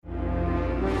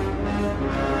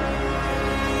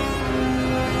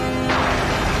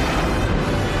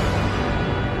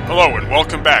Hello and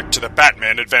welcome back to the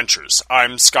Batman Adventures.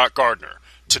 I'm Scott Gardner.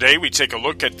 Today we take a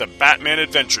look at the Batman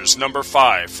Adventures number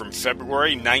 5 from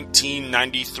February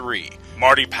 1993.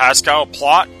 Marty Pascal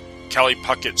plot, Kelly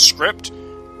Puckett script,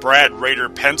 Brad Rader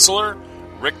penciler,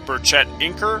 Rick Burchett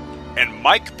inker, and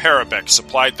Mike Parobeck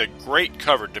supplied the great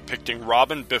cover depicting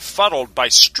Robin befuddled by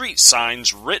street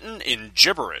signs written in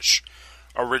gibberish.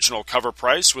 Original cover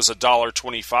price was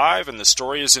 $1.25 and the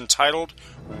story is entitled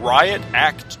Riot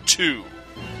Act 2.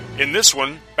 In this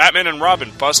one, Batman and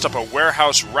Robin bust up a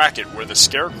warehouse racket where the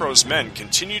Scarecrow's men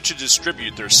continue to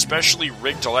distribute their specially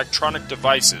rigged electronic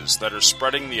devices that are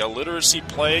spreading the illiteracy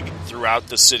plague throughout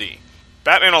the city.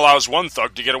 Batman allows one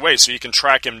thug to get away so he can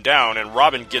track him down, and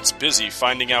Robin gets busy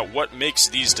finding out what makes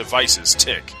these devices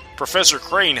tick. Professor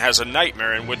Crane has a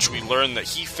nightmare in which we learn that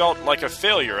he felt like a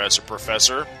failure as a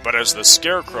professor, but as the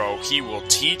Scarecrow, he will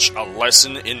teach a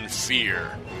lesson in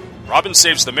fear. Robin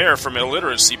saves the mayor from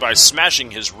illiteracy by smashing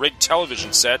his rigged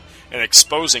television set and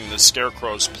exposing the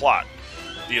Scarecrow's plot.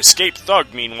 The escaped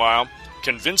thug, meanwhile,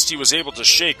 convinced he was able to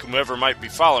shake whomever might be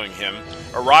following him,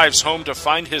 arrives home to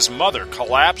find his mother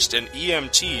collapsed and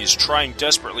EMTs trying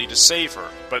desperately to save her.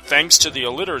 But thanks to the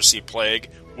illiteracy plague,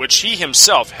 which he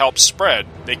himself helped spread,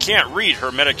 they can't read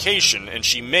her medication and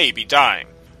she may be dying.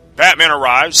 Batman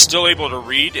arrives, still able to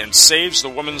read, and saves the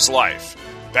woman's life.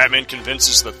 Batman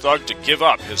convinces the thug to give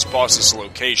up his boss's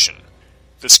location.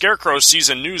 The Scarecrow sees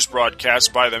a news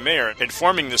broadcast by the mayor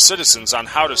informing the citizens on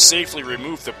how to safely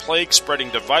remove the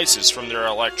plague-spreading devices from their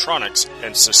electronics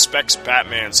and suspects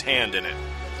Batman's hand in it.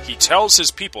 He tells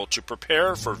his people to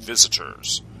prepare for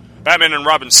visitors. Batman and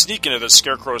Robin sneak into the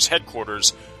Scarecrow's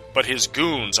headquarters, but his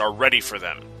goons are ready for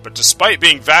them. But despite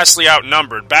being vastly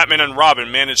outnumbered, Batman and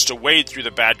Robin manage to wade through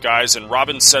the bad guys, and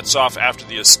Robin sets off after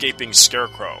the escaping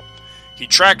Scarecrow. He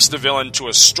tracks the villain to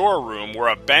a storeroom where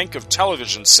a bank of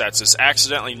television sets is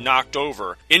accidentally knocked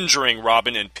over, injuring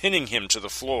Robin and pinning him to the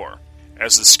floor.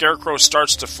 As the Scarecrow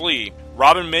starts to flee,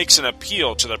 Robin makes an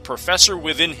appeal to the professor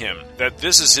within him that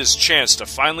this is his chance to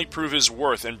finally prove his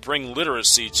worth and bring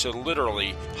literacy to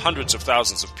literally hundreds of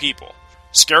thousands of people.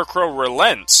 Scarecrow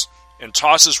relents and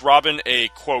tosses Robin a,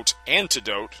 quote,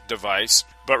 antidote device,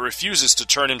 but refuses to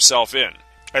turn himself in.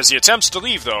 As he attempts to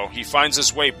leave, though, he finds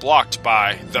his way blocked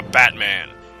by the Batman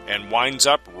and winds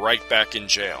up right back in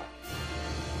jail.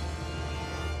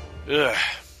 Ugh.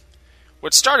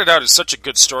 What started out as such a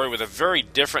good story with a very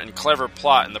different and clever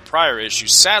plot in the prior issue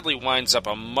sadly winds up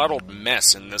a muddled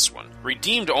mess in this one.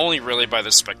 Redeemed only really by the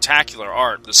spectacular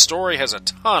art, the story has a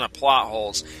ton of plot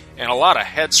holes and a lot of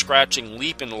head-scratching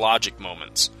leap-in-logic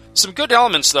moments. Some good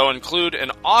elements, though, include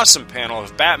an awesome panel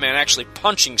of Batman actually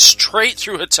punching straight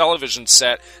through a television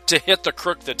set to hit the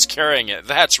crook that's carrying it.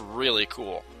 That's really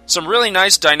cool. Some really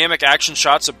nice dynamic action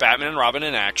shots of Batman and Robin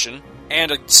in action,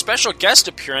 and a special guest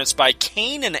appearance by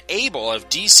Cain and Abel of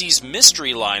DC's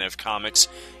Mystery line of comics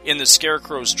in the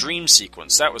Scarecrow's dream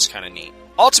sequence. That was kind of neat.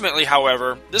 Ultimately,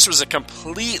 however, this was a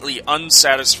completely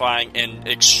unsatisfying and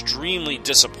extremely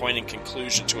disappointing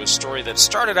conclusion to a story that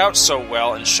started out so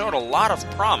well and showed a lot of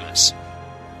promise.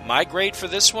 My grade for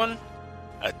this one?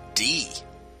 A D.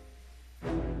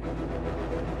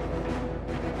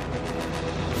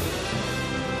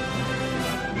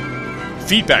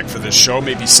 Feedback for this show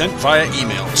may be sent via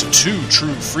email to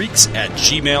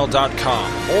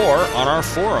twotruefreaks@gmail.com or on our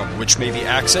forum, which may be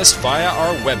accessed via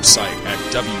our website at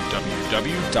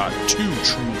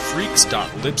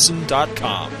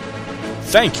www.twotruefreaks.libsyn.com.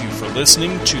 Thank you for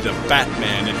listening to the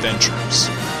Batman Adventures.